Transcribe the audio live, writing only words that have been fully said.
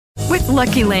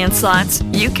Lucky Land Slots,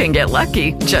 you can get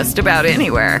lucky just about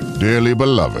anywhere. Dearly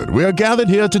beloved, we are gathered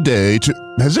here today to...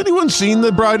 Has anyone seen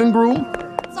the bride and groom?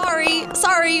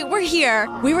 Sorry, we're here.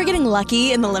 We were getting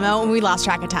lucky in the limo and we lost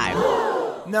track of time.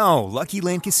 No, Lucky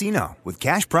Land Casino, with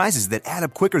cash prizes that add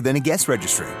up quicker than a guest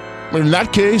registry. In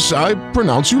that case, I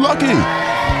pronounce you lucky.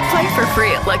 Play for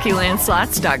free at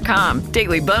LuckyLandSlots.com.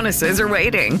 Daily bonuses are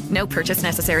waiting. No purchase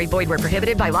necessary. Void where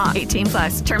prohibited by law.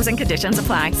 18+. Terms and conditions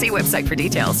apply. See website for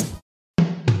details.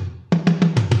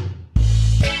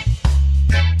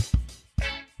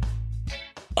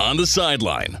 On the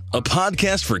Sideline, a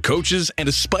podcast for coaches and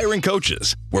aspiring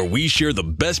coaches, where we share the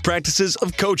best practices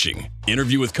of coaching,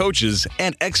 interview with coaches,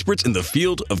 and experts in the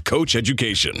field of coach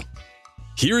education.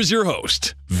 Here is your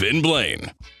host, Vin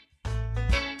Blaine.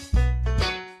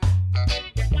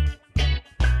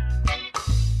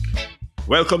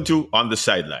 Welcome to On the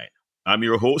Sideline. I'm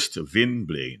your host, Vin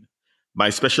Blaine. My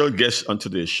special guest on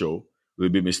today's show will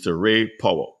be Mr. Ray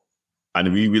Powell,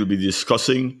 and we will be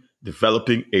discussing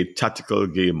developing a tactical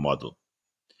game model.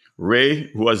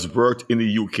 Ray, who has worked in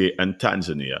the UK and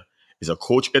Tanzania, is a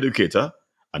coach educator,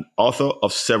 an author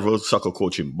of several soccer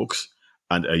coaching books,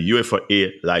 and a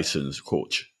UEFA licensed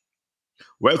coach.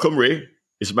 Welcome, Ray.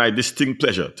 It's my distinct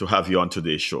pleasure to have you on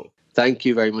today's show. Thank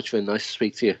you very much, Vin. Nice to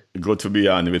speak to you. Good to be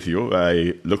on with you.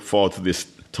 I look forward to this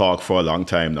talk for a long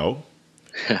time now.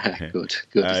 Good.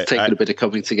 It's taken a bit of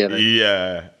coming together.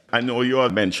 Yeah. I know you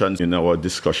had mentioned in our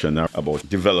discussion about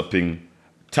developing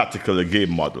a tactical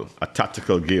game model.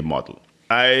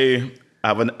 I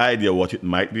have an idea what it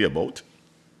might be about,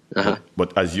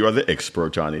 but as you are the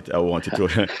expert on it, I wanted to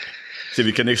see if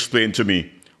you can explain to me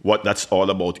what that's all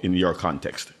about in your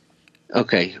context.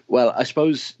 Okay, well, I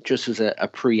suppose just as a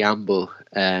preamble,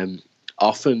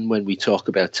 often when we talk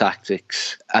about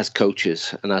tactics as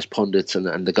coaches and as pundits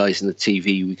and the guys in the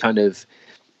TV,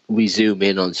 we zoom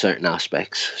in on certain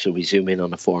aspects. So we zoom in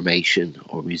on a formation,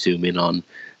 or we zoom in on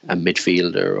a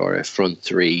midfielder or a front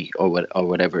three or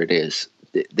whatever it is.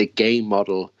 The game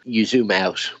model, you zoom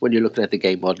out. When you're looking at the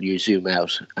game model, you zoom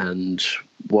out. And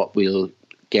what we'll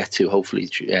get to hopefully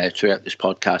throughout this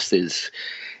podcast is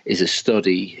a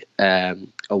study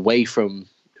away from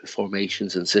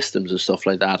formations and systems and stuff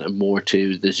like that, and more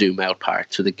to the zoom out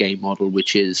part, to the game model,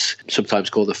 which is sometimes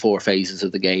called the 4 phases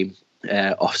of the game.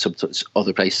 Or sometimes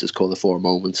other places call the 4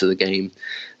 moments of the game.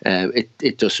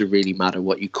 It doesn't really matter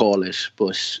what you call it,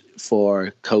 but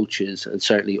for coaches, and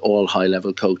certainly all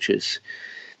high-level coaches,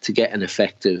 to get an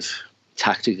effective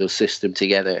tactical system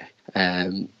together,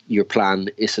 your plan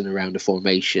isn't around a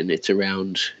formation, it's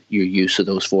around your use of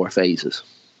those 4 phases.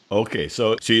 Okay,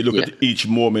 so you look at each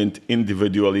moment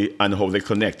individually and how they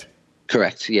connect.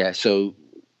 Correct, yeah. So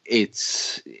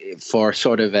it's for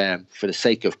for the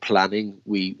sake of planning,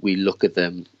 we look at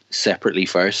them separately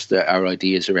first, our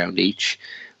ideas around each.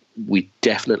 We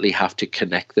definitely have to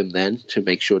connect them then to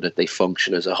make sure that they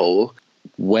function as a whole.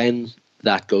 When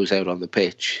that goes out on the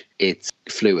pitch, it's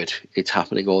fluid. It's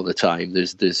happening all the time.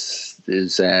 There's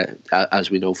as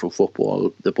we know from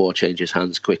football, the ball changes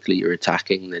hands quickly. You're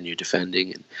attacking, then you're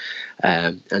defending,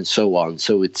 and so on.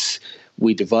 So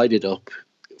we divide it up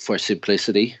for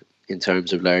simplicity in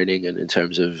terms of learning and in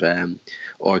terms of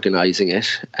organising it,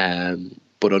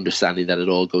 but understanding that it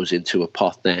all goes into a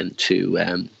pot then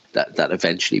to that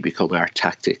eventually become our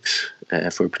tactics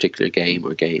for a particular game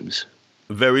or games.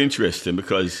 Very interesting,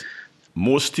 because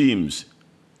most teams,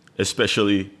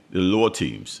 especially the lower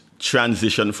teams,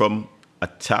 transition from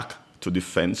attack to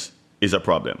defense is a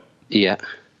problem. Yeah.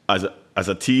 As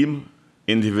a team,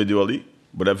 individually,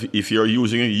 but if you're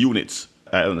using units,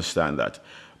 I understand that.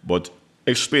 But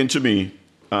explain to me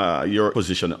your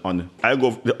position on. I'll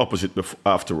go the opposite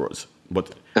afterwards.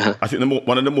 But I think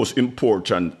one of the most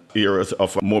important areas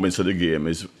of moments of the game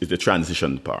is the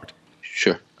transition part.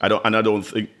 Sure. I don't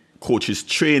think coaches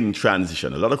train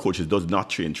transition. A lot of coaches does not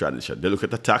train transition. They look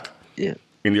at attack in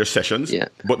their sessions,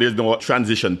 but there's no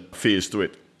transition phase to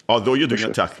it. Although you're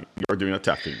doing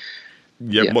attacking.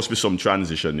 There must be some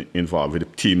transition involved with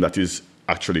the team that is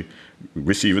actually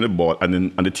receiving the ball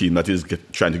and the team that is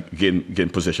trying to gain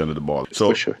possession of the ball.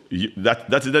 So for sure.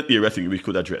 That's the area I think we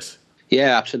could address.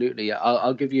 Yeah, absolutely.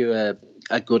 I'll give you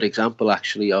a good example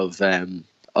actually of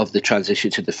the transition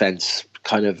to defence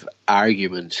kind of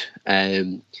argument.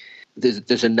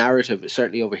 There's a narrative,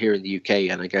 certainly over here in the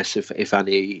UK, and I guess if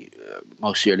any,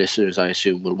 most of your listeners, I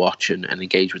assume, will watch and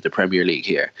engage with the Premier League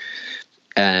here.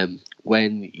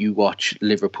 When you watch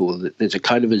Liverpool, there's a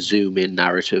kind of a zoom-in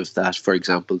narrative that, for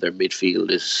example, their midfield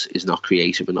is not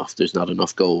creative enough. There's not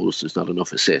enough goals. There's not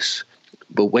enough assists.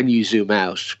 But when you zoom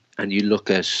out and you look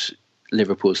at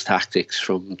Liverpool's tactics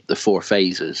from the 4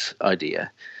 phases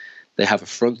idea, They have a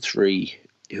front three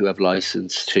who have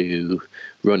license to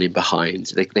run in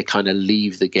behind. They kind of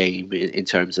leave the game in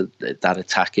terms of that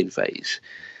attacking phase.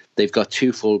 They've got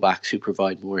two fullbacks who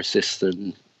provide more assists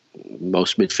than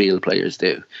most midfield players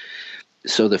do.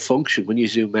 So the function, when you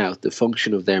zoom out, the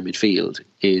function of their midfield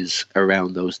is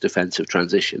around those defensive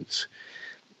transitions.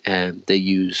 And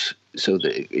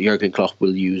Jurgen Klopp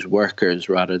will use workers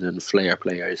rather than flair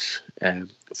players,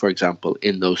 for example,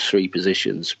 in those three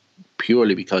positions,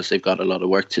 purely because they've got a lot of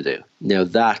work to do. Now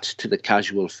that, to the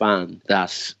casual fan,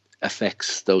 that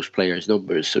affects those players'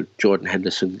 numbers. So Jordan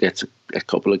Henderson gets a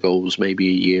couple of goals maybe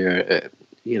a year,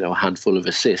 a handful of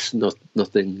assists,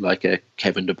 nothing like a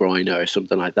Kevin De Bruyne or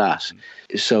something like that.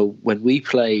 So when we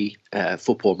play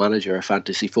Football Manager or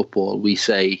fantasy football, we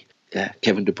say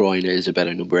Kevin De Bruyne is a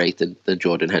better number 8 than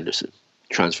Jordan Henderson.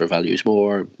 Transfer value is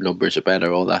more, numbers are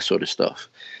better, all that sort of stuff.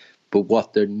 But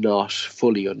what they're not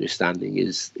fully understanding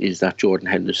is that Jordan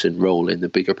Henderson role in the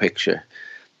bigger picture,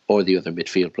 or the other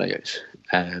midfield players,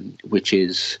 which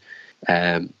is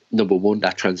number one,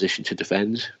 that transition to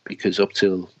defend, because up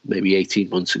till maybe 18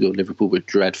 months ago, Liverpool were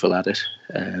dreadful at it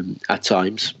at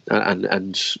times,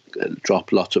 and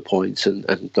dropped lots of points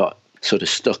and got sort of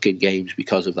stuck in games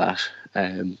because of that.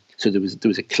 So there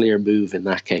was a clear move in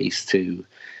that case to,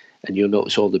 and you'll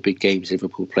notice all the big games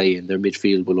Liverpool play in, their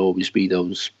midfield will always be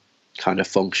those kind of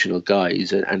functional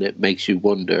guys, and it makes you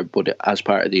wonder, but as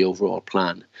part of the overall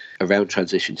plan around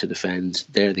transition to defend,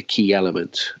 they're the key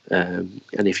element, and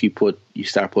if you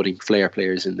start putting flair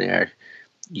players in there,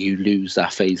 you lose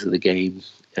that phase of the game,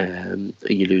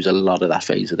 you lose a lot of that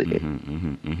phase of the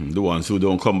game. The ones who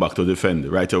don't come back to defend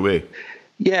right away.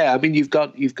 Yeah, I mean, you've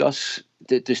got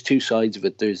there's two sides of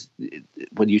it. There's,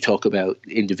 when you talk about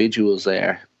individuals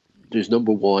there's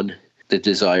number one, the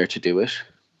desire to do it,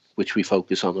 which we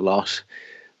focus on a lot.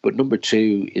 But number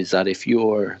two is that if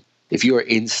your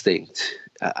instinct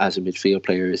as a midfield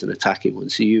player is an attacking one,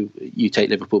 so you take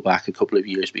Liverpool back a couple of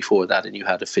years before that and you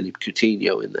had a Philippe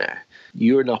Coutinho in there,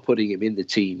 you're not putting him in the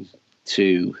team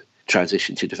to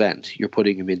transition to defend. You're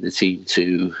putting him in the team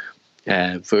to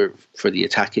for the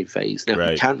attacking phase. Now,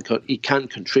 right, he can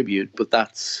contribute,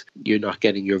 but you're not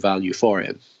getting your value for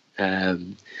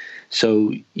him.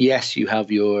 So yes, you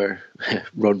have your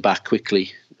run back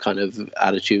quickly kind of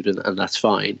attitude, and that's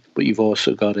fine. But you've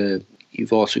also got to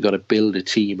build a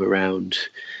team around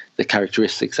the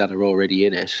characteristics that are already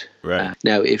in it. Right.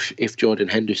 Now, if Jordan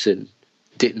Henderson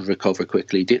didn't recover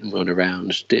quickly, didn't run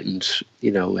around, didn't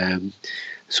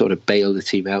sort of bail the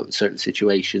team out in certain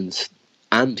situations,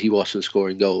 and he wasn't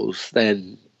scoring goals,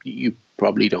 then you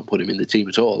probably don't put him in the team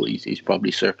at all. He's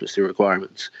probably surplus to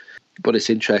requirements. But it's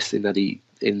interesting that he,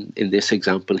 in this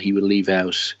example, he will leave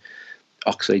out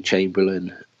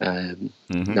Oxlade-Chamberlain,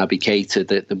 Naby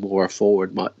Keita, the more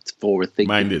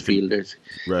forward-thinking midfielders,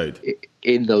 right,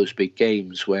 in those big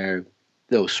games where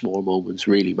those small moments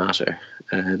really matter.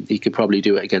 He could probably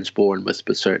do it against Bournemouth,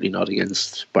 but certainly not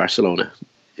against Barcelona,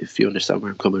 if you understand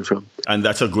where I'm coming from. And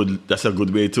that's a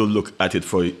good way to look at it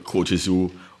for coaches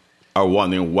who are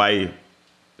wondering why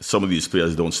some of these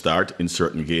players don't start in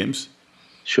certain games.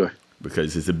 Sure.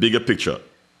 Because it's a bigger picture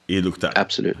he looked at.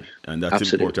 Absolutely. And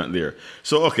that's important there.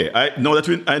 So, okay, I know that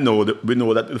we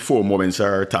know that the 4 moments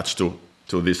are attached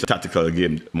to this tactical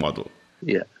game model.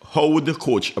 Yeah. How would the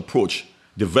coach approach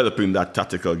developing that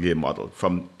tactical game model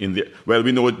well,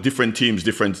 we know different teams,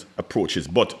 different approaches,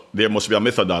 but there must be a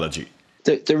methodology.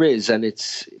 There is, and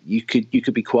you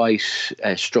could be quite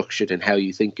structured in how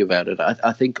you think about it.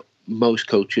 I think most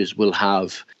coaches will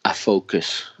have a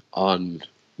focus on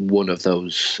one of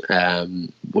those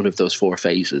 4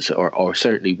 phases, or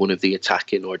certainly one of the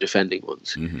attacking or defending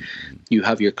ones. Mm-hmm. You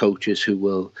have your coaches who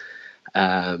will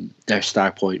their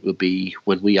start point will be,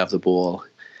 when we have the ball,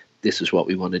 this is what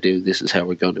we want to do, this is how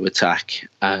we're going to attack,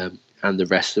 and the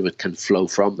rest of it can flow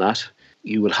from that.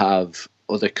 You will have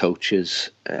other coaches,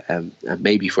 and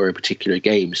maybe for a particular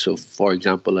game. So, for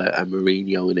example, a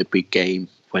Mourinho in a big game,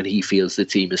 when he feels the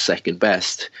team is second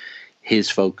best, his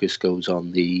focus goes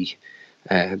on the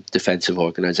defensive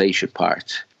organisation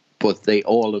part. But they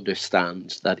all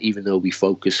understand that even though we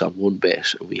focus on one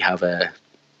bit, we have an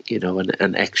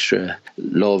extra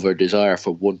love or desire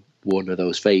for one of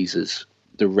those phases,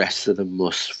 the rest of them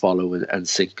must follow and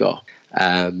sync up.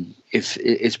 If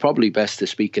it's probably best to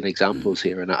speak in examples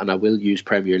here, and I will use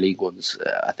Premier League ones,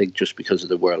 I think, just because of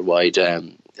the worldwide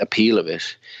appeal of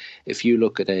it. If you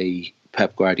look at a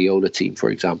Pep Guardiola team,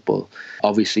 for example,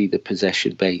 obviously the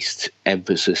possession-based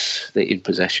emphasis, the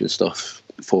in-possession stuff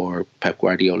for Pep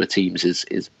Guardiola teams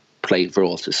is plain for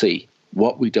all to see.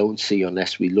 What we don't see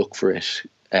unless we look for it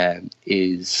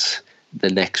is the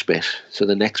next bit. So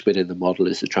the next bit in the model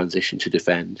is the transition to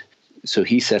defend. So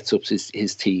he sets up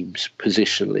his teams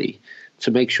positionally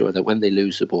to make sure that when they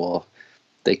lose the ball,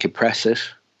 they can press it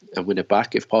and win it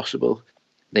back if possible.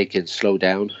 They can slow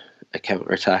down a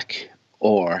counter-attack,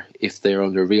 or if they're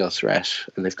under real threat,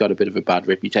 and they've got a bit of a bad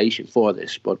reputation for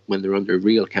this, but when they're under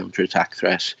real counter-attack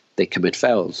threat, they commit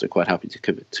fouls. They're quite happy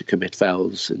to commit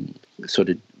fouls in sort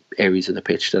of areas of the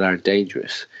pitch that aren't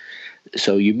dangerous.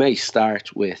 So you may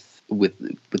start with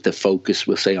the focus,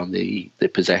 we'll say, on the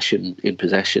possession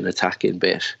attacking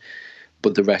bit,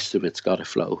 but the rest of it's got to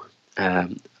flow.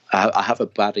 I have a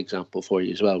bad example for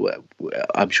you as well.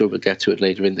 I'm sure we'll get to it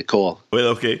later in the call. Well,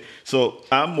 okay. So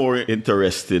I'm more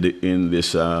interested in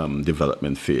this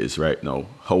development phase right now,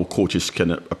 how coaches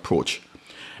can approach.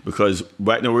 Because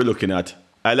right now we're looking at,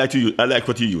 I like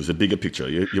what you use, a bigger picture.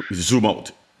 You zoom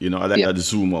out. I like that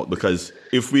zoom out, because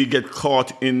if we get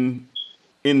caught in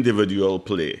individual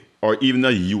play or even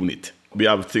a unit, we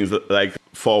have things like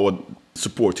forward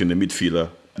supporting the midfielder,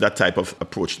 that type of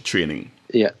approach to training.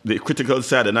 Yeah. The critical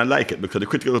side, and I like it, because the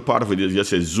critical part of it is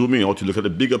just zooming out to look at the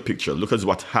bigger picture, look at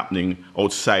what's happening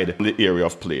outside the area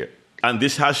of play. And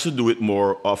this has to do with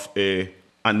more of a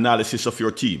analysis of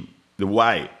your team, the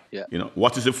why. Yeah.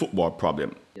 What is the football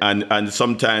problem? Yeah. And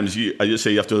sometimes you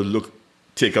have to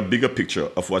take a bigger picture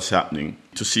of what's happening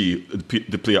to see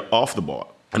the player off the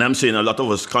ball. And I'm saying a lot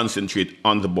of us concentrate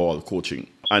on the ball coaching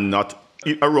and not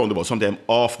around the ball, sometimes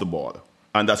off the ball.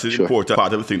 And that's an important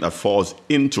part of the thing that falls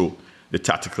into the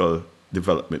tactical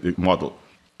development model.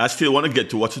 I still want to get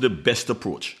to what's the best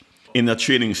approach in a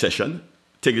training session.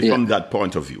 Take it from that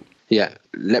point of view. Yeah,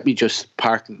 let me just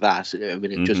park that a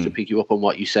minute, just to pick you up on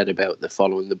what you said about the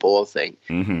following the ball thing.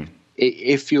 Mm-hmm.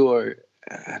 If you're,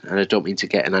 and I don't mean to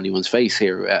get in anyone's face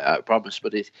here, I promise,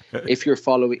 but if you're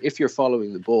following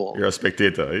the ball, you're a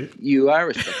spectator. Eh? You are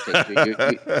a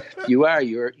spectator.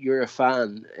 You're a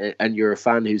fan, and you're a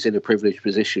fan who's in a privileged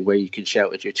position where you can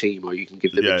shout at your team or you can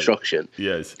give them instruction.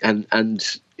 Yes, and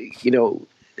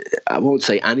I won't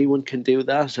say anyone can do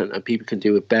that, and people can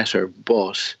do it better,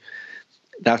 but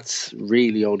that's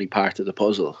really only part of the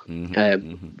puzzle.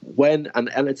 When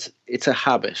it's a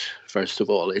habit, first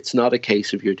of all. It's not a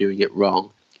case of you're doing it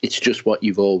wrong. It's just what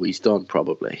you've always done,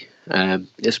 probably.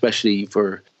 Especially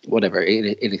for whatever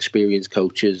inexperienced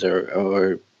coaches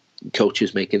or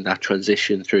coaches making that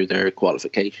transition through their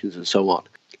qualifications and so on.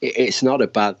 It's not a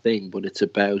bad thing, but it's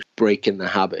about breaking the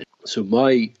habit. So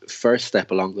my first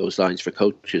step along those lines for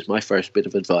coaches, my first bit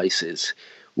of advice is,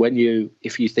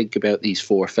 if you think about these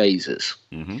 4 phases,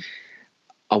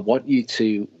 I want you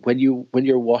to, when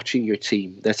you're watching your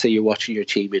team, let's say you're watching your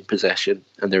team in possession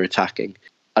and they're attacking,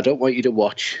 I don't want you to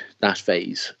watch that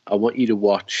phase. I want you to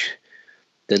watch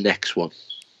the next one.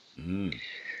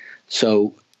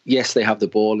 So yes, they have the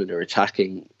ball and they're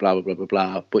attacking, blah, blah, blah, blah,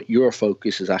 blah, but your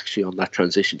focus is actually on that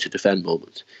transition to defend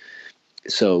moment.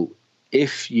 So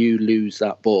if you lose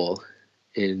that ball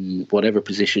in whatever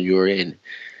position you're in,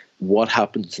 what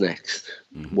happens next?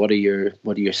 What are your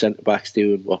centre backs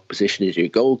doing? What position is your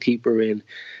goalkeeper in?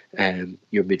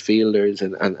 Your midfielders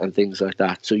and things like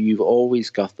that. So you've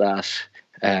always got that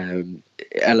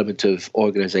element of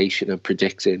organisation and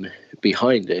predicting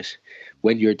behind it.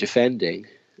 When you're defending,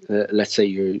 let's say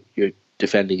you're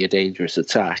defending a dangerous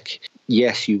attack.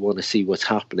 Yes, you want to see what's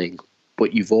happening,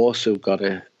 but you've also got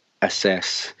to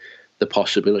assess the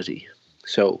possibility.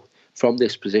 So from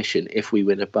this position, if we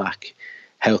win it back,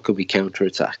 how can we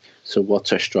counter-attack? So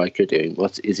what's our striker doing?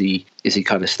 Is he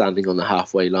kind of standing on the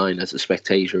halfway line as a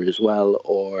spectator as well?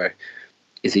 Or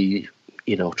is he,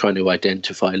 trying to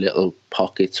identify little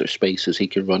pockets or spaces he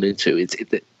can run into?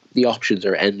 The options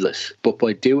are endless. But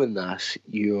by doing that,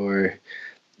 you're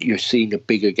seeing a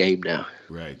bigger game now.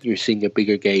 Right. You're seeing a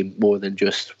bigger game more than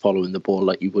just following the ball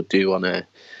like you would do on a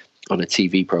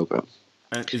TV program.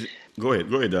 Go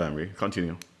ahead, Henry.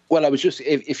 Continue. Well, I was just,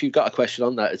 if you've got a question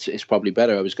on that, it's probably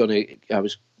better. I was going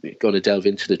to delve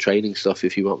into the training stuff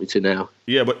if you want me to now.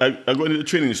 Yeah, but I'll go into the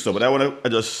training stuff. But I want to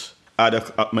just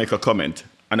make a comment,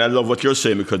 and I love what you're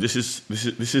saying, because this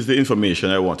is the information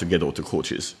I want to get out to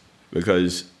coaches.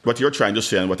 Because what you're trying to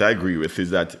say, and what I agree with, is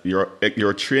that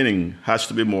your training has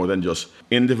to be more than just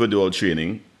individual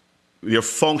training. Your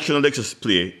functional exercise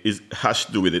play has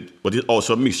to do with it, but it's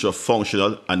also a mixture of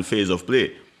functional and phase of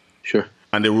play. Sure.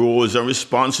 And the roles and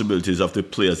responsibilities of the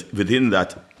players within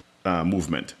that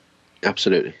movement.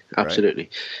 Absolutely. Right?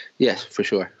 Yes, for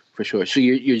sure. So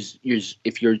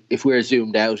if we're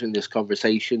zoomed out in this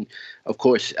conversation, of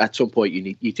course, at some point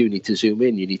you do need to zoom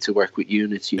in. You need to work with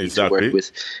units. You need to work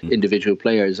with individual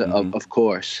players. Of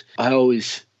course, I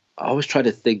always try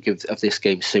to think of this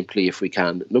game simply if we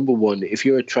can. Number one, if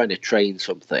you're trying to train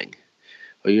something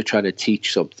or you're trying to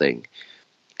teach something,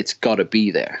 it's got to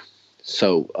be there.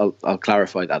 So I'll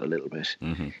clarify that a little bit.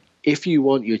 Mm-hmm. If you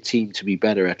want your team to be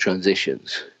better at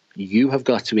transitions, you have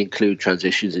got to include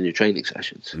transitions in your training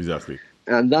sessions. Exactly.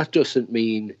 And that doesn't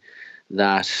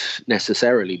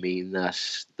necessarily mean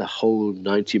that the whole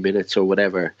 90 minutes or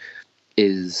whatever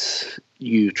is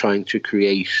you trying to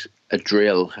create a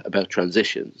drill about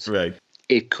transitions. Right.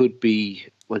 It could be,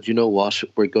 well, you know what?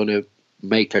 We're going to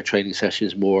make our training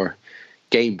sessions more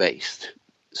game-based.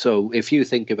 So if you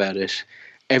think about it,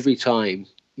 every time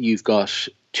you've got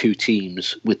two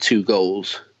teams with two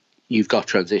goals, you've got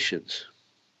transitions,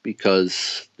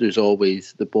 because there's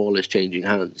always, the ball is changing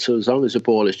hands. So as long as the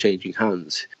ball is changing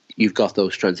hands, you've got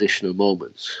those transitional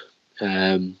moments.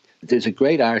 There's a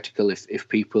great article if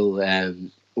people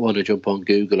want to jump on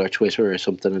Google or Twitter or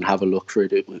something and have a look for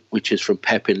it, which is from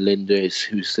Pepin Linders,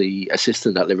 who's the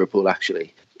assistant at Liverpool,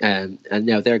 actually. And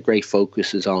now their great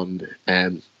focus is on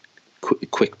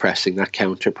quick pressing, that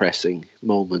counter pressing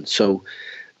moment. So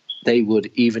they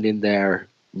would, even in their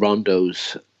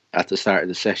rondos at the start of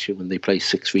the session when they play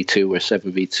 6v2 or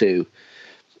 7v2,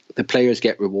 the players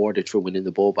get rewarded for winning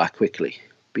the ball back quickly,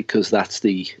 because that's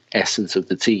the essence of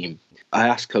the team. I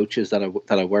ask coaches that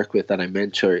I work with, that I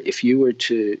mentor, if you were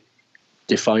to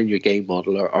define your game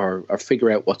model or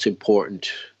figure out what's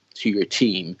important to your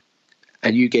team,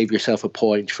 and you gave yourself a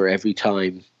point for every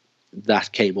time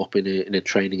that came up in a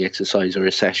training exercise or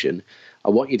a session, I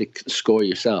want you to score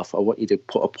yourself. I want you to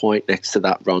put a point next to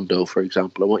that rondo, for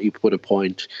example. I want you to put a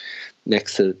point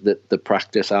next to the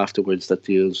practice afterwards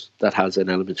that has an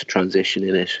element of transition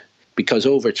in it. Because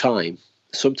over time,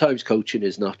 sometimes coaching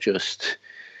is not just,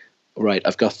 right,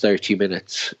 I've got 30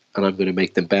 minutes and I'm going to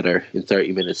make them better in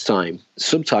 30 minutes time.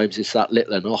 Sometimes it's that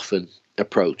little and often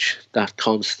approach, that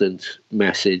constant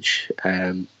message.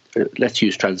 Let's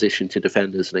use transition to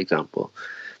defend as an example.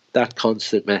 That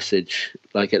constant message,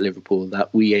 like at Liverpool,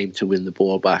 that we aim to win the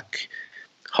ball back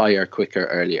higher, quicker,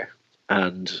 earlier.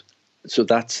 And so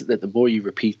that's that. The more you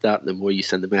repeat that, the more you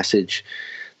send the message,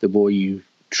 the more you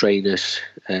train it,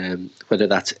 whether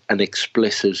that's an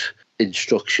explicit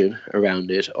instruction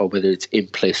around it or whether it's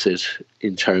implicit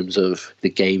in terms of the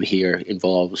game here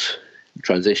involves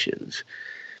transitions.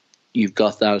 You've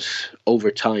got that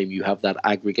over time, you have that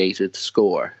aggregated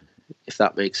score, if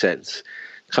that makes sense.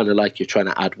 Kind of like you're trying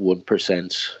to add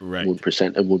 1%, right.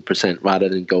 1% and 1% rather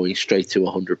than going straight to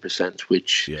 100%,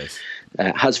 which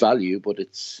has value, but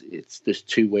there's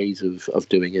two ways of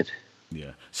doing it.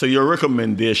 Yeah. So your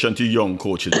recommendation to young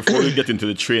coaches, before we get into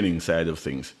the training side of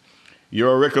things,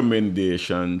 your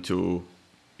recommendation to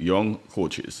young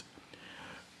coaches,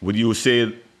 would you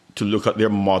say to look at their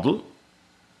model,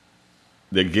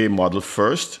 their game model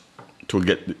first, to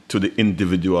get to the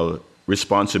individual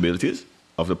responsibilities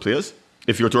of the players?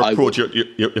 If you're to approach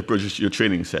your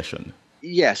training session.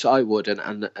 Yes, I would,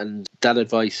 and that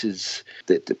advice is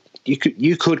that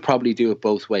you could probably do it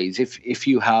both ways. If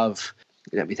you have,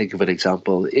 let me think of an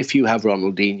example. If you have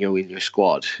Ronaldinho in your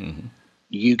squad,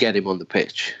 you get him on the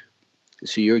pitch.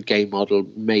 So your game model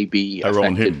may be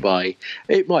affected by,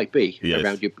 it might be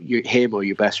around him or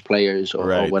your best players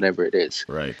or whatever it is.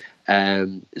 Right.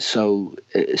 So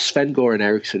Sven-Göran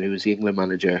Eriksson, who was the England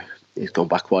manager, he's gone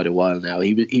back quite a while now.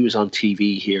 He was on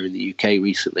TV here in the UK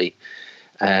recently,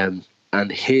 and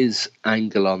his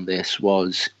angle on this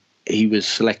was he was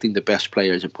selecting the best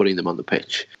players and putting them on the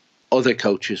pitch. Other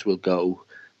coaches will go,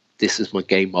 this is my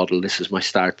game model, this is my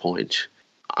start point.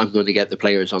 I'm going to get the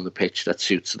players on the pitch that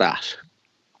suits that.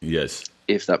 Yes.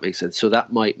 If that makes sense. So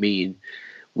that might mean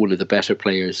one of the better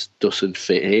players doesn't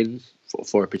fit in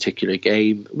for a particular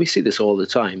game. We see this all the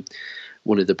time.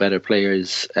 One of the better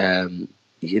players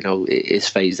is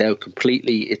phased out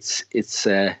completely. It's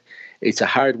a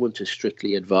hard one to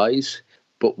strictly advise,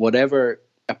 but whatever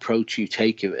approach you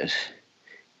take of it,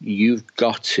 you've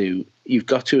got to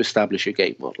establish a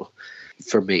game model.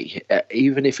 For me,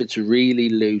 even if it's really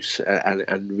loose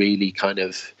and really kind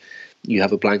of you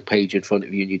have a blank page in front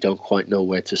of you and you don't quite know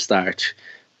where to start,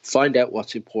 find out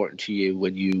what's important to you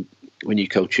when you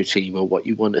coach your team or what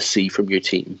you want to see from your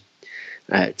team.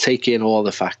 Take in all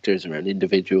the factors around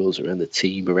individuals, around the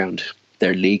team, around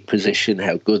their league position,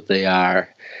 how good they are,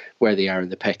 where they are in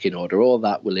the pecking order. All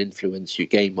that will influence your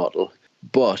game model.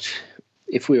 But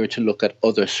if we were to look at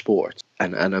other sports,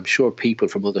 and I'm sure people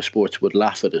from other sports would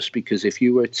laugh at us, because if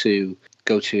you were to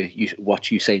go to watch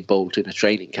Usain Bolt in a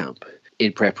training camp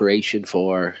in preparation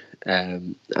for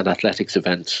an athletics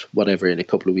event, whatever, in a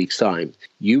couple of weeks' time,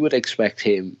 you would expect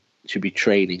him to be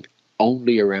training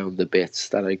only around the bits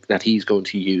that he's going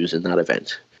to use in that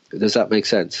event. Does that make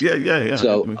sense? Yeah.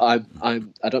 So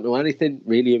I don't know anything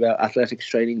really about athletics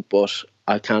training, but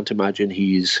I can't imagine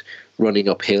he's running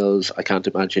up hills. I can't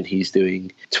imagine he's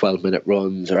doing 12-minute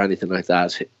runs or anything like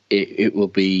that. It will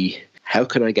be, how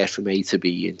can I get from A to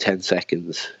B in 10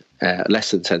 seconds,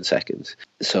 less than 10 seconds?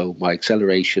 So my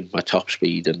acceleration, my top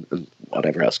speed, and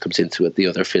whatever else comes into it, the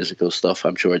other physical stuff,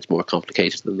 I'm sure it's more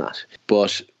complicated than that.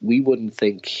 But we wouldn't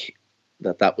think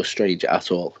that was strange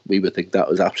at all. We would think that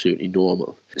was absolutely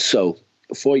normal. So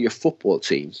for your football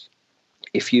team,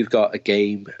 if you've got a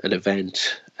game, an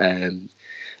event,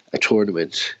 a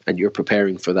tournament, and you're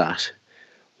preparing for that,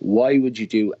 why would you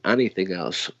do anything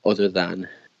else other than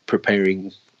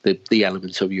preparing the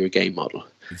elements of your game model?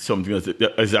 It's something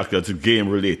that's game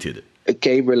related.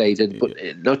 Game related, but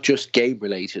not just game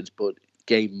related, but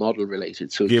game model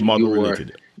related. So game model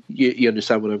related. You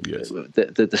understand what I'm? Yes.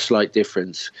 The slight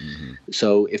difference. Mm-hmm.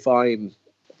 So if I'm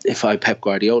Pep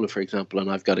Guardiola, for example,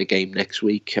 and I've got a game next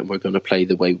week, and we're going to play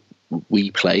the way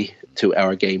we play to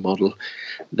our game model,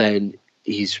 then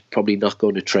he's probably not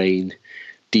going to train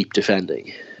deep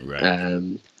defending,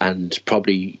 right. And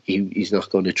probably he's not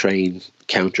going to train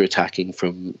counter-attacking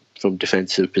from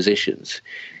defensive positions.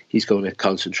 He's going to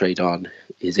concentrate on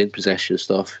his in possession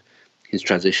stuff, his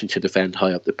transition to defend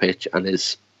high up the pitch, and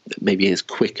his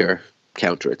quicker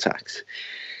counter-attacks.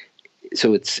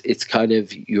 So it's kind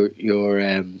of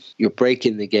you're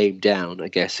breaking the game down, I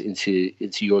guess, into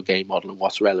your game model and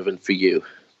what's relevant for you,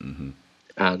 mm-hmm.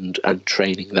 and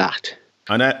training that.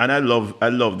 And I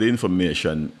love the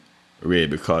information, Ray,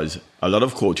 because a lot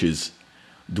of coaches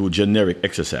do generic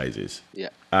exercises. Yeah.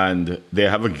 And they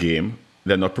have a game,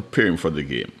 they're not preparing for the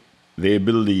game. They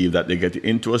believe that they get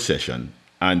into a session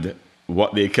and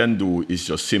what they can do is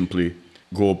just simply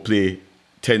go play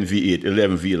 10v8,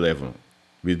 11v11.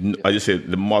 As you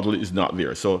said, the model is not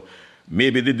there. So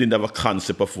maybe they didn't have a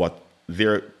concept of what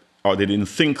they didn't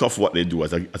think of what they do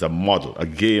as a model, a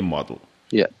game model.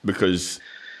 Yeah. Because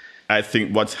I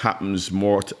think what happens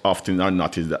more often than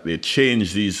not is that they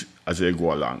change these as they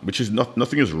go along, which is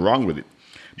nothing is wrong with it.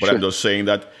 But sure. I'm just saying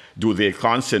that, do they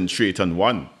concentrate on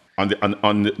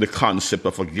the concept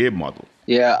of a game model?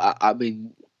 Yeah, I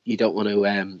mean, you don't want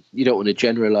to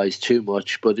generalize too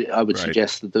much, but I would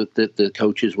suggest that the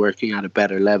coaches working at a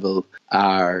better level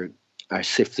are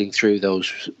sifting through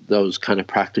those kind of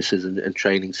practices and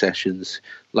training sessions,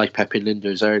 like Pep and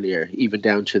Linders earlier, even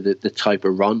down to the type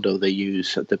of rondo they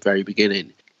use at the very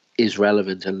beginning, is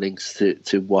relevant and links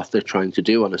to what they're trying to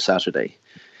do on a Saturday.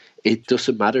 It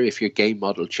doesn't matter if your game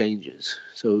model changes.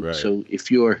 So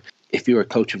if you're a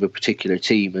coach of a particular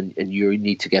team and you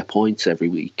need to get points every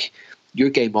week, your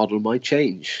game model might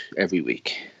change every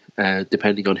week,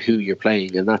 depending on who you're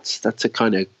playing. And that's a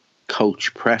kind of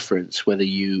coach preference, whether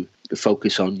you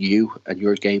focus on you and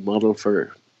your game model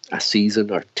for a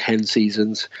season or 10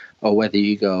 seasons, or whether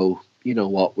you go, you know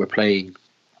what, we're playing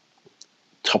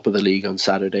top of the league on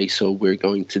Saturday, so we're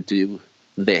going to do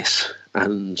this.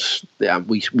 And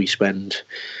we spend,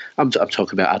 I'm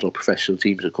talking about adult professional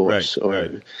teams, of course,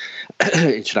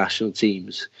 international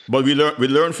teams. But we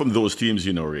learn from those teams,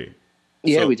 Ray.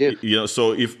 Yeah, so, we do.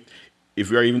 So if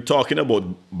we're even talking about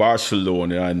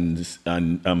Barcelona and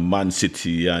Man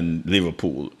City and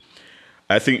Liverpool,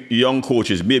 I think young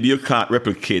coaches, maybe you can't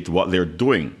replicate what they're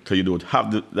doing because you don't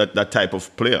have that type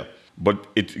of player. But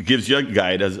it gives you a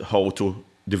guide as how to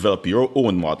develop your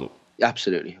own model.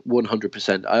 Absolutely,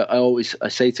 100%. I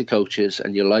say to coaches,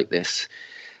 and you're like this,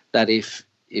 that if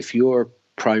your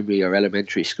primary or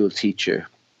elementary school teacher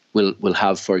will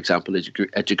have, for example,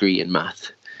 a degree in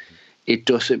math, it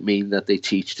doesn't mean that they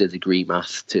teach the degree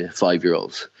math to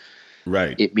 5-year-olds.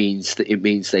 Right. It means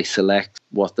they select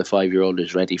what the 5-year-old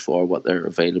is ready for, what they're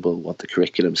available, what the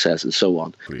curriculum says, and so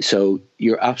on. Great. So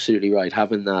you're absolutely right.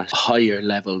 Having that higher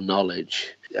level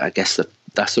knowledge, I guess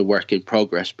that's a work in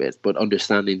progress bit, but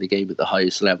understanding the game at the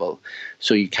highest level,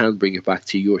 so you can bring it back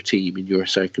to your team in your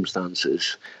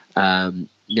circumstances. Now,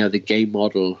 the game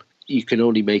model, you can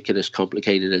only make it as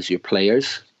complicated as your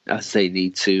players, as they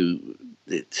need to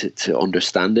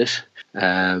understand it.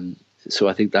 So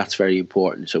I think that's very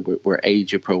important. So we're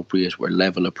age appropriate, we're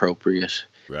level appropriate,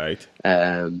 right?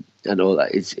 And all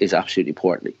that is absolutely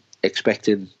important.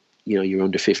 Expecting your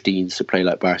under 15s to play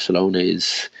like Barcelona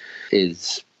is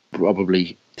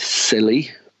probably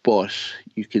silly, but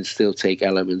you can still take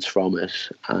elements from it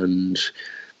and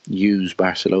use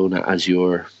Barcelona as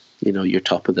your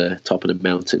top of the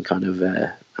mountain kind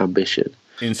of ambition.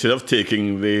 Instead of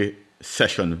taking the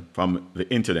session from the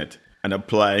internet and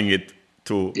applying it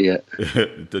to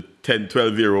the 10,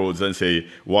 12-year-olds and say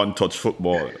one-touch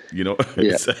football,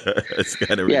 it's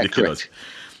kind of ridiculous.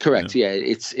 Correct. Yeah,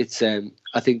 it's.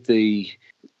 I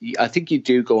think you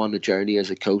do go on a journey as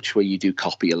a coach where you do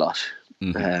copy a lot,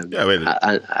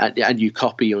 And you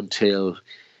copy until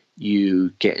you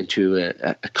get into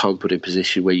a competent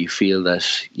position where you feel that,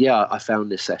 I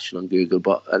found this session on Google,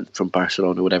 but from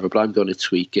Barcelona or whatever, but I'm going to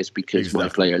tweak it because my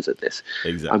players are this.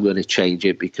 Exactly. I'm going to change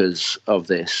it because of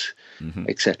this,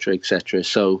 etc., etc.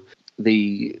 So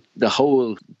the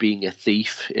whole being a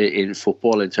thief in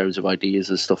football in terms of ideas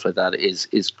and stuff like that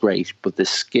is great, but the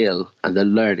skill and the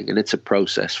learning, and it's a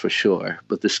process for sure,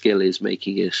 but the skill is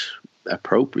making it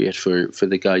appropriate for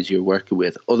the guys you're working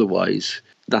with. Otherwise,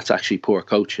 that's actually poor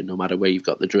coaching, no matter where you've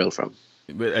got the drill from.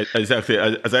 Exactly.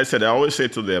 As I said, I always say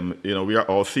to them, we are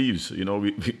all thieves. We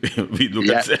look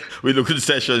at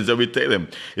sessions and we tell them,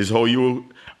 it's how you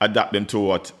adapt them to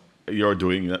what you're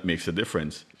doing that makes a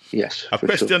difference. Yes. A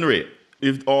question, Ray.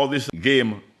 If all this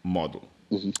game model,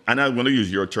 and I'm going to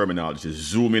use your terminology,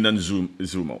 zoom in and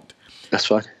zoom out. That's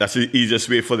fine. That's the easiest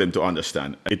way for them to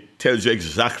understand. It tells you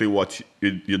exactly what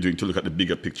you're doing to look at the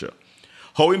bigger picture.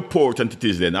 How important it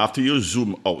is then, after you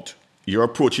zoom out, you're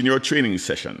approaching your training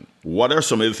session. What are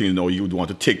some of the things now you would want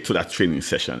to take to that training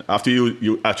session? After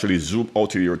you actually zoom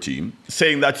out to your team,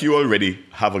 saying that you already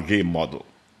have a game model,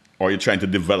 or you're trying to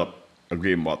develop a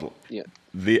game model. Yeah.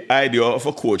 The idea of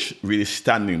a coach really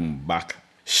standing back,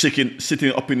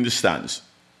 sitting up in the stands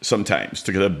sometimes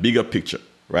to get a bigger picture,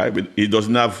 right? But he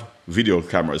doesn't have video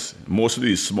cameras. Most of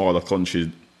these smaller countries,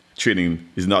 training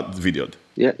is not videoed.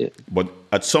 Yeah. But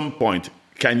at some point,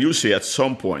 can you say at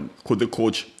some point, could the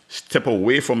coach step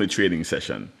away from the training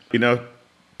session in a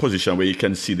position where you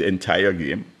can see the entire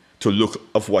game to look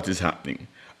of what is happening?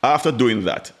 After doing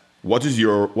that, what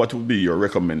would be your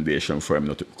recommendation for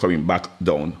him coming back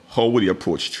down? How would he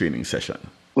approach training session?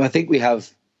 Well, I think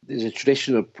there's a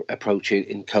traditional approach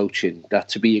in coaching that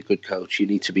to be a good coach, you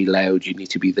need to be loud, you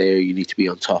need to be there, you need to be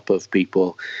on top of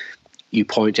people. You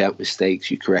point out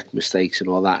mistakes, you correct mistakes and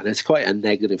all that. And it's quite a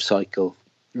negative cycle,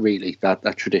 really, that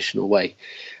traditional way.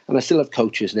 And I still have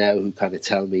coaches now who kind of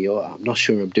tell me, I'm not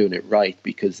sure I'm doing it right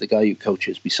because the guy who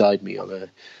coaches beside me on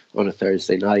a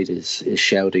Thursday night is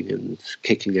shouting and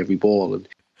kicking every ball. And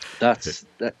that's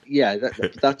we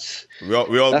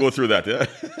all go through that, yeah.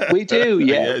 We do,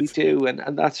 yeah, we do,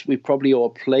 and that's, we probably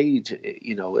all played,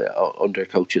 under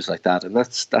coaches like that, and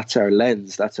that's our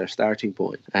lens, that's our starting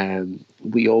point.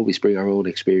 We always bring our own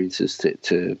experiences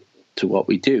to what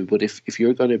we do. But if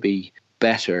you're going to be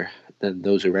better than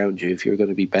those around you, if you're going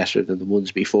to be better than the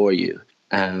ones before you,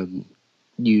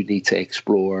 you need to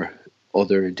explore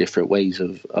other and different ways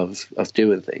of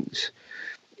doing things.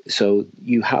 So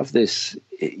you have this,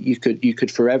 you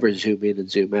could forever zoom in and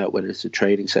zoom out, whether it's a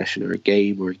training session or a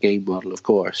game model, of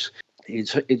course.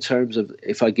 In terms of,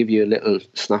 if I give you a little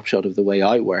snapshot of the way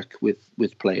I work with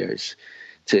players,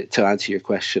 to answer your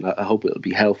question, I hope it'll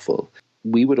be helpful.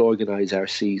 We would organise our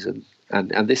season,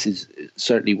 and this is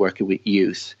certainly working with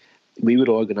youth. We would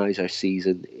organise our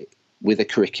season with a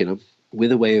curriculum,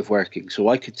 with a way of working. So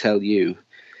I could tell you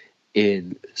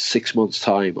in 6 months'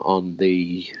 time, on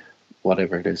the,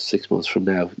 whatever it is, 6 months from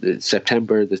now,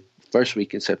 September, the first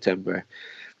week in September,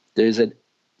 there's a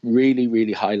really,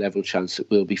 really high level chance that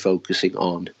we'll be focusing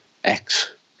on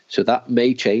X. So that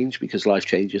may change because life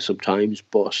changes sometimes,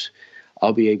 but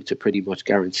I'll be able to pretty much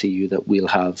guarantee you that we'll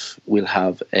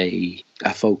have a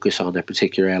focus on a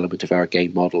particular element of our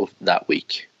game model that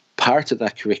week. Part of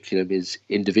that curriculum is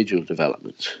individual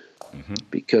development,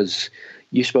 because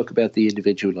you spoke about the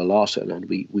individual a lot, and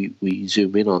we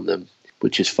zoom in on them,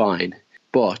 which is fine.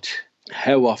 But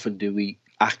how often do we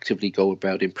actively go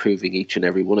about improving each and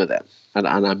every one of them? And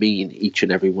I mean each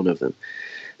and every one of them.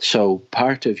 So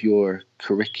part of your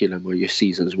curriculum or your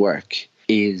season's work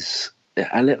is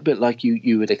a little bit like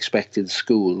you would expect in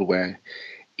school, where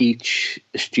each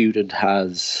student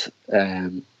has,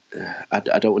 I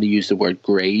don't want to use the word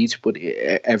grade, but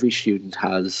every student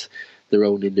has their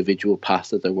own individual path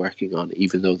that they're working on,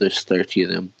 even though there's 30 of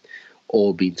them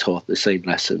all being taught the same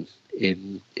lesson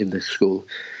in the school.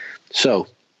 So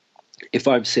if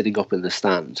I'm sitting up in the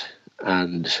stand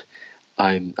and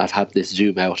I've had this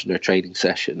zoom out in our training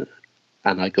session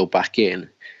and I go back in,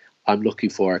 I'm looking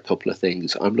for a couple of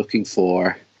things. I'm looking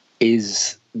for,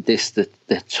 is this the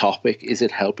topic? Is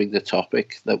it helping the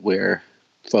topic that we're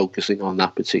focusing on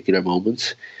that particular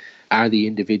moment? Are the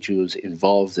individuals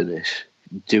involved in it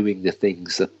doing the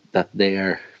things that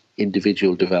their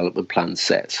individual development plan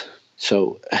set?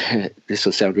 So this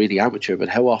will sound really amateur, but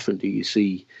how often do you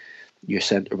see your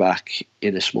centre back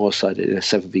in a small side, in a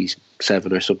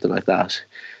 7v7 or something like that,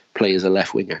 play as a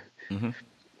left winger?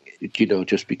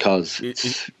 Just because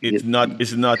it's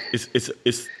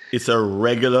a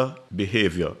regular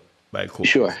behaviour by coaches.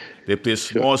 Sure. They play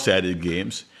small-sided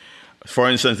games, For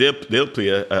instance, they'll play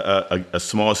a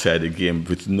small-sided game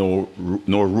with no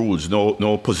rules,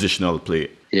 no positional play.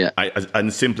 Yeah.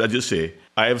 And simply, I just say,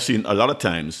 I have seen a lot of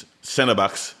times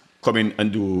centre-backs come in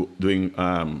and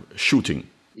doing shooting.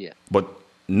 Yeah. But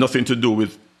nothing to do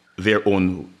with their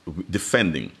own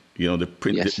defending. You know,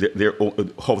 their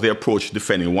own, how they approach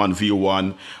defending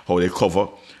 1v1, how they cover.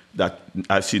 That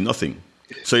I see nothing.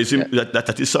 So it seems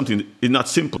that is something. It's not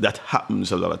simple. That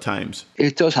happens a lot of times.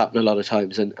 It does happen a lot of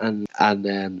times,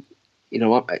 and you know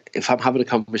what? If I'm having a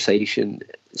conversation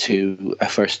to a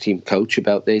first team coach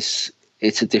about this,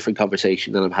 it's a different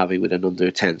conversation than I'm having with an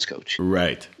under-10s coach.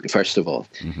 Right. First of all.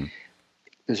 Mm-hmm.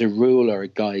 There's a rule or a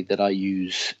guide that I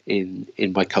use in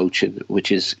my coaching,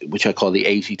 which I call the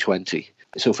 80-20.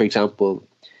 So, for example,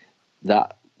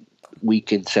 that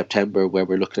week in September where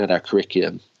we're looking at our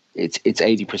curriculum, it's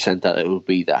 80% that it will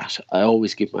be that. I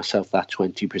always give myself that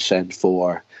 20%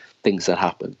 for things that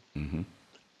happen. Mm-hmm.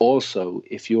 Also,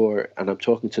 and I'm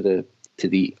talking to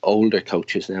the older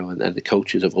coaches now and the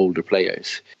coaches of older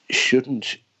players,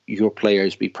 shouldn't your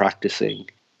players be practicing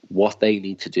what they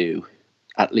need to do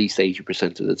at least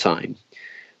 80% of the time,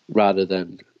 rather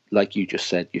than, like you just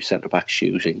said, your centre-back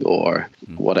shooting or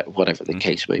whatever the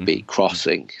case may be,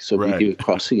 crossing. So we do a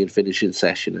crossing and finishing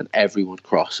session and everyone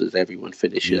crosses, everyone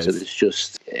finishes, and it's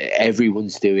just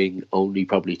everyone's doing only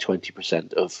probably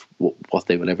 20% of what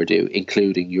they will ever do,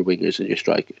 including your wingers and your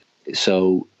strikers.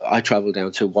 So I travelled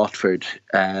down to Watford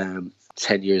 10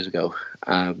 years ago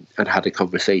and had a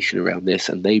conversation around this,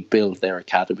 and they built their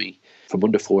academy from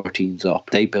under 14s up.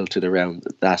 They built it around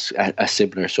a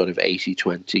similar sort of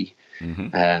 80-20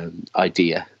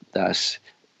 idea, that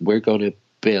we're going to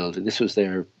build, and this was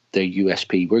their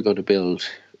USP, we're going to build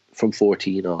from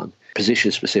 14 on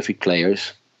position specific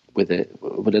players with a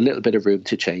little bit of room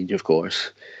to change, of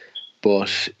course,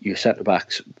 but your centre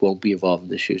backs won't be involved in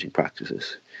the shooting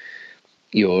practices.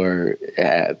 Your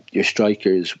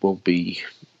strikers won't be,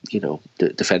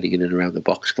 defending in and around the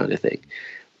box kind of thing.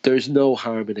 There's no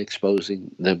harm in exposing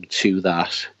them to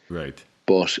that. Right.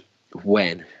 But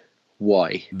when?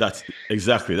 Why? That's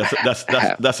exactly.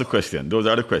 That's a question. Those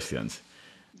are the questions.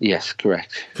 Yes,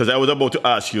 correct. Because I was about to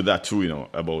ask you that too,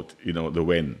 about, the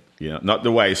when. Not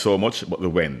the why so much, but the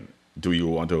when. Do you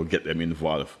want to get them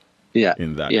involved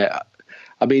in that? Yeah.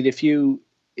 I mean, if you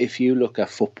look at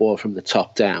football from the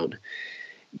top down,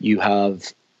 you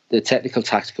have the technical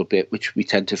tactical bit, which we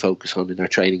tend to focus on in our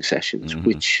training sessions,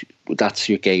 which that's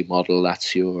your game model,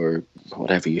 that's your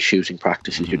whatever, your shooting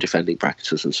practices, your defending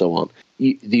practices, and so on.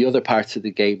 The other parts of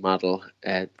the game model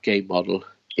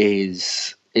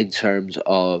is in terms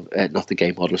of not the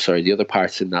game model. Sorry, the other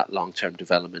parts in that long-term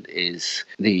development is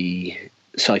the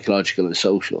psychological and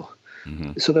social.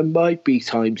 So there might be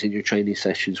times in your training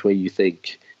sessions where you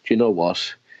think, do you know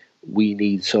what? We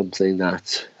need something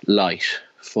that's light,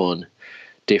 fun,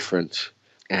 different,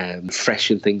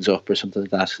 freshen things up or something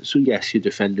like that. So yes, your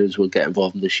defenders will get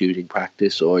involved in the shooting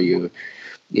practice, or you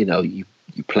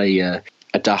play a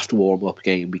daft warm-up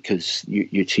game because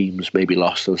your team's maybe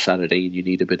lost on Saturday and you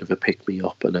need a bit of a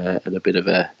pick-me-up and a bit of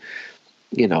a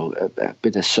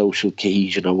bit of social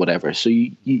cohesion or whatever. So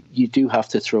you do have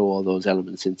to throw all those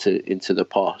elements into the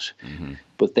pot.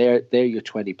 But they're your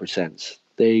 20%.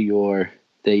 They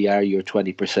are your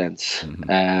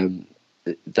 20%.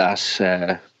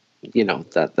 That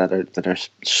are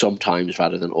sometimes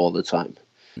rather than all the time.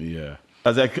 Yeah.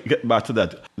 As I get back to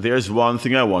that, there's one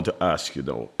thing I want to ask you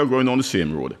though. We're going on the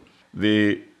same road.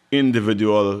 The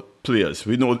individual players,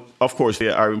 we know, of course, they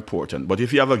are important. But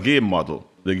if you have a game model,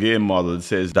 the game model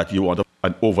says that you want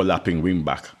an overlapping wing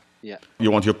back. Yeah. You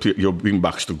want your wing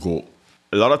backs to go.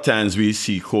 A lot of times we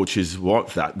see coaches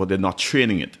want that, but they're not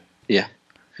training it. Yeah.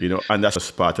 And that's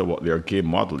a part of what their game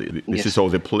model is. This is how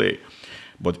they play.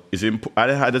 But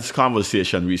I had this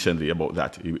conversation recently about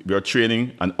that. We are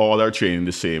training, and all are training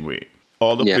the same way.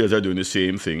 All the players are doing the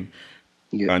same thing.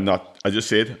 Yeah. And not, I just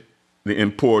said, the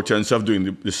importance of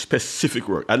doing the specific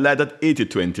work. I like that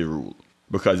 80-20 rule.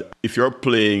 Because if you're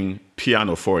playing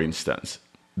piano, for instance,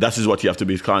 that is what you have to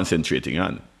be concentrating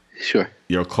on. Sure.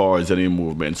 Your chords and your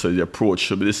movements. So the approach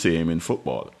should be the same in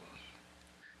football.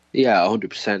 Yeah,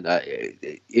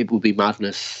 100%. It would be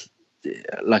madness.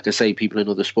 Like I say, people in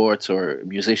other sports or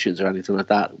musicians or anything like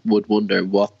that would wonder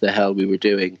what the hell we were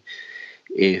doing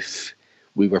if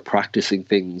we were practicing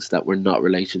things that were not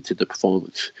related to the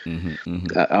performance,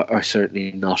 or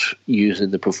certainly not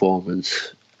using the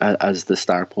performance as the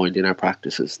start point in our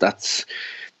practices.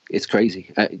 It's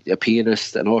crazy. A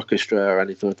pianist, an orchestra or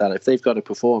anything like that, if they've got a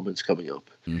performance coming up,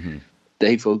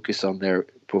 they focus on their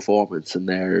performance and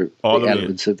the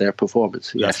elements of their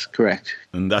performance. Yes, correct.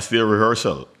 And that's their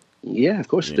rehearsal. Yeah, of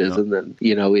course it is. And then,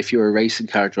 if you're a racing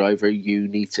car driver, you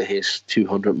need to hit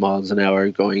 200 miles an hour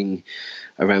going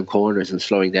around corners and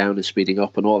slowing down and speeding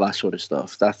up and all that sort of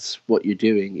stuff. That's what you're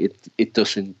doing. It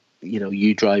doesn't,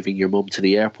 you driving your mum to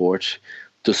the airport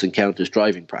doesn't count as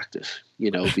driving practice,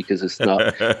 because it's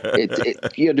not.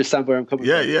 You understand where I'm coming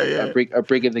from? Yeah. Or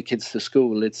bringing the kids to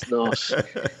school. It's not.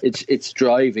 It's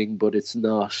driving, but it's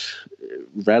not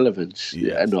relevant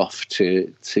enough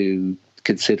to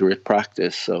consider it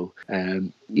practice. So,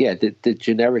 the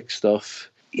generic stuff,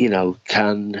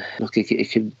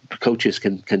 coaches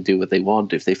can do what they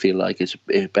want if they feel like it's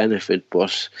a benefit,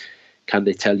 but can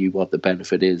they tell you what the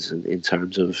benefit is in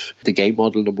terms of the game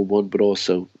model, number one, but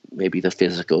also maybe the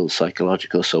physical,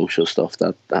 psychological, social stuff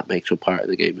that makes up part of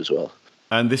the game as well.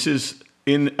 And this is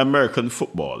in American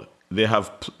football. They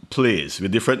have plays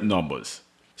with different numbers.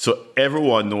 So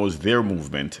everyone knows their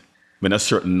movement when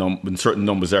certain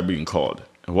numbers are being called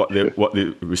and what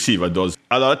the receiver does.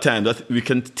 A lot of times that we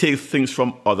can take things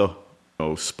from other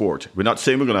sport. We're not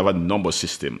saying we're going to have a number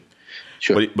system.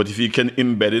 Sure. But if you can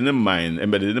embed in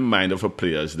the mind of a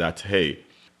players that, hey,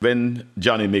 when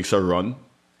Johnny makes a run,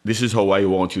 this is how I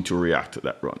want you to react to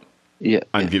that run.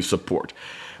 And give support.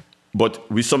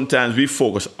 But we sometimes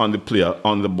focus on the player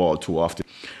on the ball too often.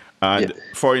 And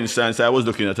for instance, I was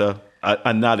looking at an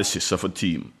analysis of a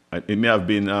team. It may have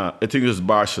been, I think it was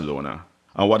Barcelona,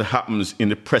 and what happens in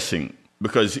the pressing,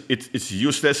 because it's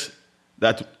useless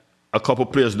that a couple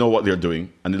of players know what they're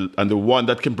doing, and the one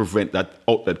that can prevent that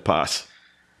outlet pass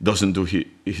doesn't do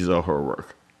his or her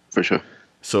work. For sure.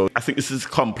 So I think this is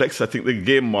complex. I think the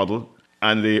game model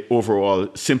and the overall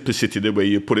simplicity, the way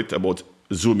you put it about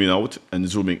zooming out and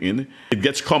zooming in, it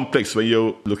gets complex when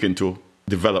you're looking to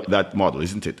develop that model,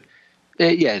 isn't it?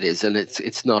 Yeah, it is. And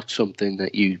it's not something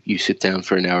that you sit down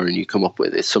for an hour and you come up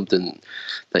with. It's something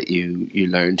that you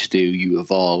learn to do, you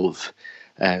evolve.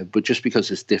 But just because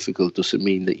it's difficult doesn't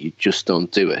mean that you just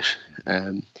don't do it.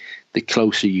 The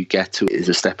closer you get to it is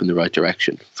a step in the right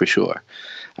direction, for sure.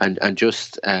 And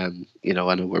just, I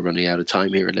know we're running out of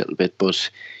time here a little bit, but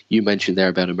you mentioned there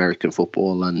about American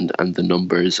football and the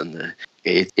numbers and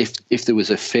if there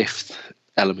was a fifth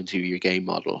element to your game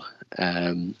model,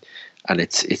 and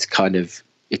it's kind of,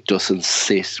 it doesn't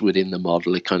sit within the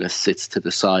model, it kind of sits to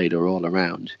the side or all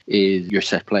around, is your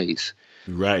set plays.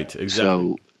 Right, exactly.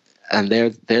 So, and they're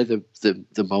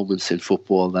the moments in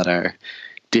football that are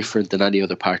different than any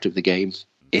other part of the game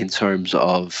in terms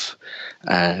of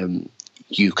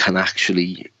you can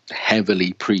actually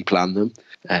heavily pre-plan them.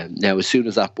 Now, as soon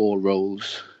as that ball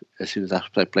rolls, as soon as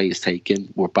that play is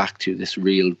taken, we're back to this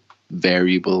real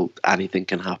variable, anything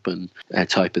can happen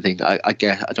type of thing. I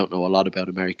don't know a lot about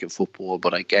American football,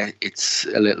 but I get it's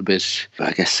a little bit,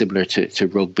 I guess, similar to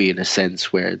rugby in a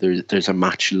sense where there's a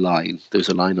match line. There's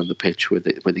a line on the pitch where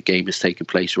the game is taking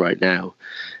place right now,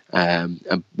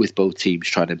 and with both teams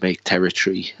trying to make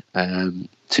territory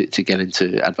to get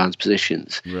into advanced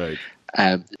positions. Right.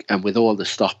 And with all the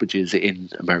stoppages in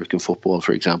American football,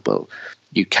 for example,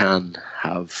 you can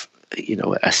have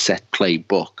a set play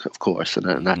book, of course,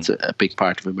 and that's a big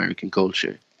part of American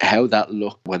culture. How that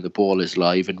look when the ball is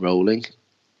live and rolling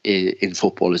in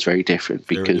football is very different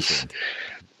because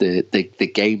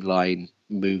the game line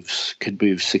can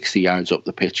move 60 yards up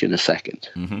the pitch in a second.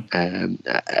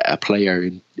 A player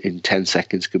in 10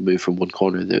 seconds can move from one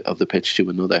corner of the pitch to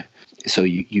another. So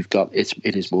you've got it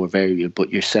is more variable, but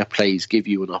your set plays give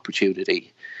you an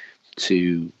opportunity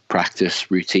to practice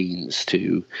routines,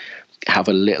 to have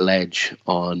a little edge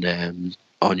on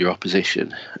your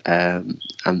opposition, and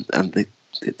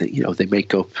they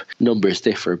make up, numbers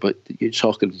differ, but you're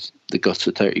talking the guts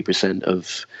of 30%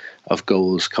 of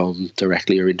goals come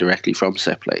directly or indirectly from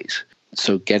set plays.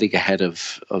 So getting ahead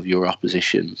of your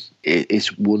opposition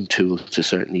is one tool to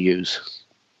certainly use.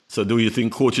 So do you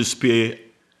think coaches pay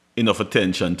enough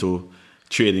attention to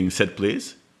training set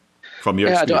plays from your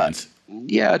experience?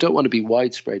 I don't want to be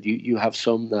widespread. You have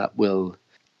some that will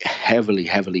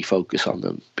heavily focus on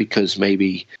them because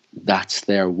maybe that's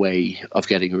their way of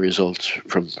getting a result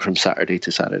from Saturday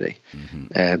to Saturday.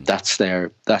 That's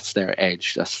their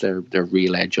edge. That's their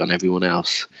real edge on everyone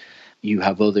else. You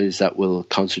have others that will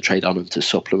concentrate on them to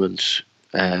supplement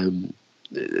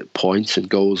points and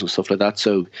goals and stuff like that.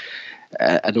 So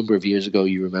a number of years ago,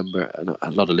 you remember a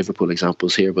lot of Liverpool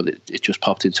examples here, but it just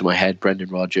popped into my head. Brendan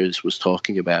Rodgers was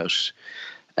talking about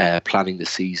planning the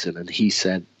season, and he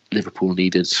said Liverpool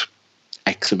needed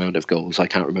X amount of goals. I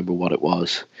can't remember what it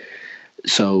was.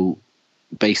 So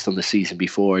based on the season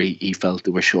before, he felt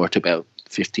they were short about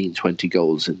 15, 20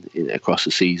 goals across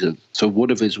the season. So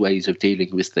one of his ways of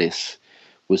dealing with this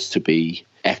was to be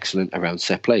excellent around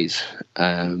set plays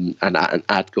and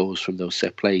add goals from those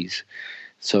set plays.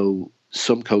 So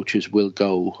some coaches will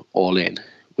go all in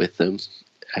with them.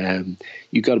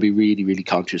 You've got to be really, really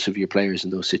conscious of your players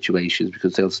in those situations,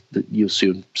 because you'll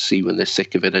soon see when they're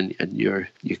sick of it, and your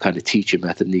kind of teaching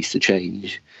method needs to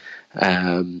change.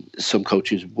 Some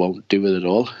coaches won't do it at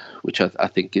all, which I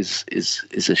think is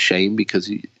a shame,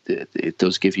 because it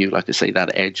does give you, like I say,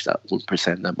 that edge, that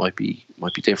 1% that might be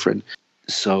different.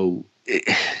 So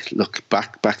look,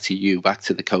 back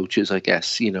to the coaches, I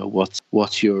guess.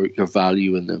 What's your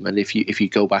value in them? And if you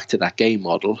go back to that game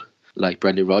model, like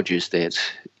Brendan Rodgers did,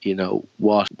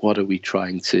 what are we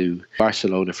trying to?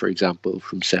 Barcelona, for example,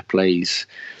 from set plays,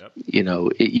 yep.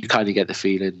 You kind of get the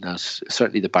feeling that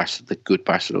certainly the good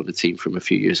Barcelona team from a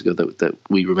few years ago that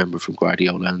we remember from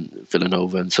Guardiola and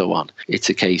Villanova and so on. It's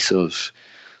a case of,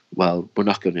 well, we're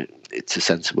not going to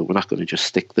just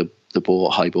stick the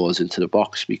high balls into the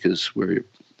box, because we're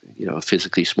a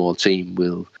physically small team.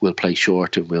 We'll play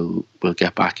short, and we'll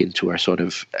get back into our sort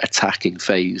of attacking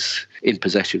phase, in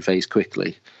possession phase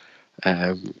quickly.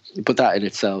 But that in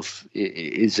itself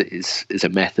is a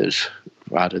method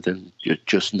rather than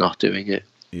just not doing it.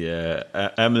 Yeah,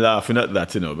 I'm laughing at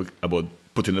that, about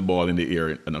putting the ball in the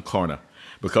air in a corner.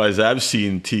 Because I've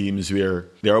seen teams where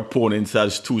their opponents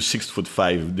has 2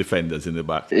 6'5" defenders in the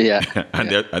back,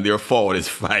 and their forward is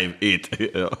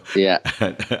 5'8". Yeah,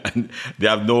 and they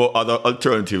have no other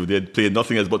alternative. They play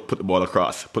nothing else but put the ball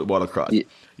across.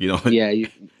 Yeah,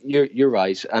 you're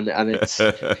right, and it's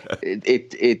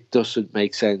it doesn't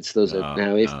make sense, does it?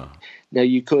 Now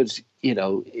you could.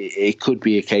 It could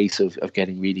be a case of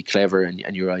getting really clever,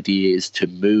 and your idea is to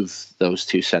move those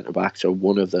two centre backs, or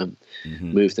one of them,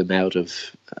 move them out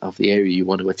of the area you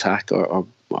want to attack, or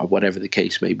whatever the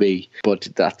case may be. But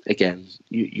that, again,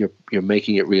 you're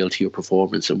making it real to your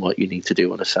performance and what you need to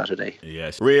do on a Saturday.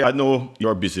 Yes, Ray, I know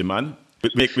you're a busy man.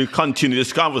 We'll continue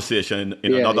this conversation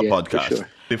in another podcast. Sure.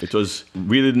 It was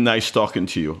really nice talking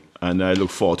to you, and I look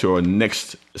forward to our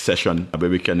next session where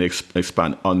we can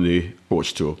expand on the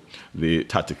approach to the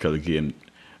tactical game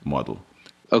model.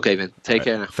 Okay, Vin. Take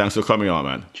care now. Thanks for coming on,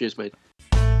 man. Cheers, mate.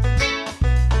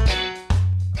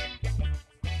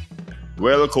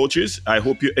 Well, coaches, I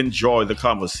hope you enjoyed the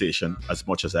conversation as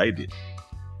much as I did.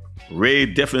 Ray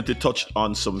definitely touched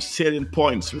on some salient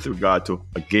points with regard to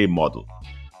a game model,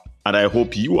 and I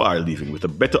hope you are leaving with a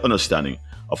better understanding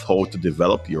of how to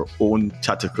develop your own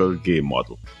tactical game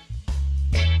model.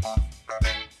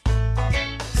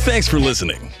 Thanks for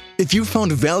listening. If you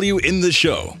found value in the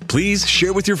show, please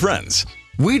share with your friends.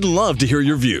 We'd love to hear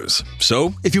your views.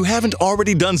 So if you haven't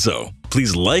already done so,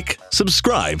 please like,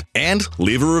 subscribe, and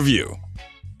leave a review.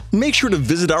 Make sure to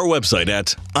visit our website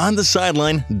at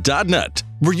onthesideline.net,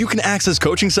 where you can access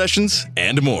coaching sessions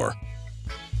and more.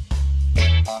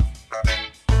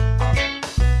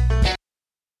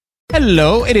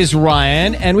 Hello, it is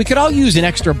Ryan, and we could all use an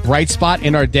extra bright spot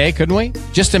in our day, couldn't we?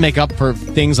 Just to make up for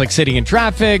things like sitting in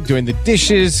traffic, doing the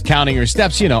dishes, counting your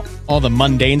steps, all the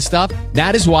mundane stuff.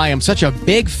 That is why I'm such a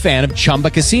big fan of Chumba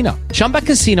Casino. Chumba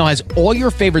Casino has all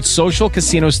your favorite social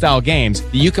casino-style games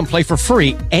that you can play for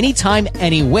free anytime,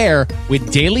 anywhere,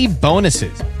 with daily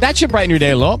bonuses. That should brighten your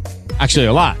day a little. Actually,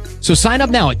 a lot. So sign up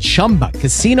now at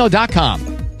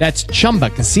ChumbaCasino.com. That's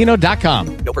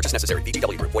ChumbaCasino.com. No purchase necessary.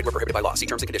 VGW Group. Void where prohibited by law. See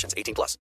terms and conditions. 18+.